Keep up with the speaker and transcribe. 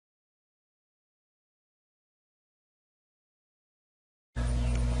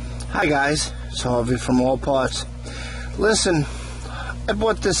Hi guys, it's Harvey from All Parts. Listen, I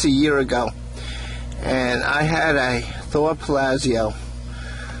bought this a year ago, and I had a Thor Palazzo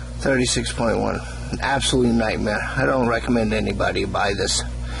 36.1. An absolute nightmare. I don't recommend anybody buy this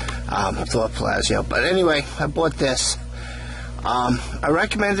Thor Palazzo. But anyway, I bought this. I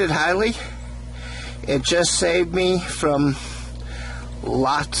recommend it highly. It just saved me from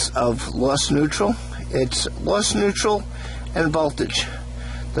lots of lost neutral. It's lost neutral and voltage.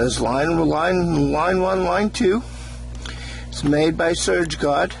 There's line 1, line 2. It's made by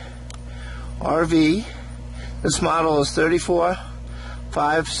Surge-Guard RV. This model is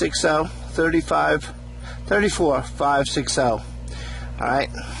 34560. Alright,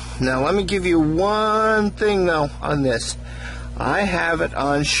 now let me give you one thing though on this. I have it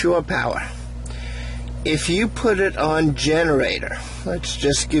on shore power. If you put it on generator, let's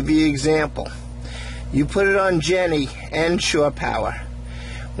just give you an example. You put it on Jenny and shore power.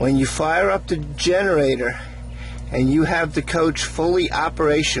 When you fire up the generator and you have the coach fully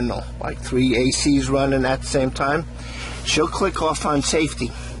operational, like 3 ACs running at the same time, she'll click off on safety.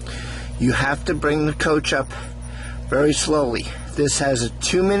 You have to bring the coach up very slowly. This has a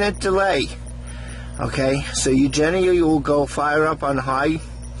 2-minute delay. Okay, so you generally will go fire up on high,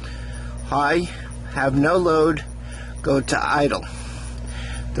 have no load, go to idle.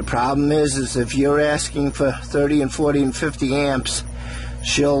 The problem is if you're asking for 30 and 40 and 50 amps,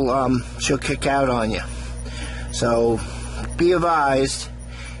 she'll kick out on you. So be advised,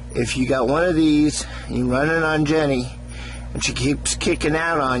 if you got one of these, you run it on Jenny, and she keeps kicking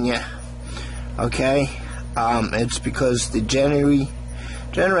out on you, okay, it's because the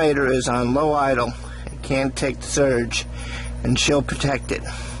generator is on low idle. It can't take the surge, and she'll protect it.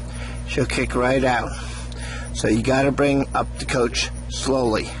 She'll kick right out. So you got to bring up the coach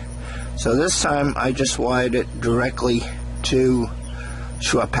slowly. So this time I just wired it directly to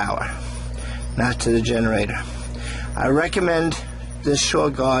shore power, not to the generator. I recommend this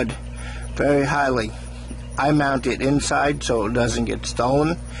Surge-Guard very highly. I mount it inside so it doesn't get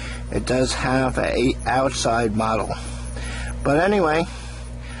stolen. It does have a outside model. But anyway,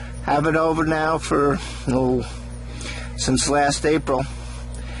 have it over now for since last April.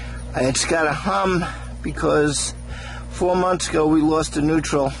 It's got a hum because 4 months ago we lost a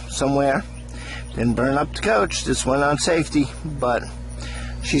neutral somewhere. Didn't burn up the coach, just went on safety, but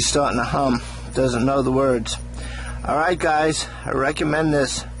she's starting to hum, doesn't know the words. Alright guys, I recommend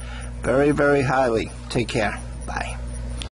this very, very highly. Take care.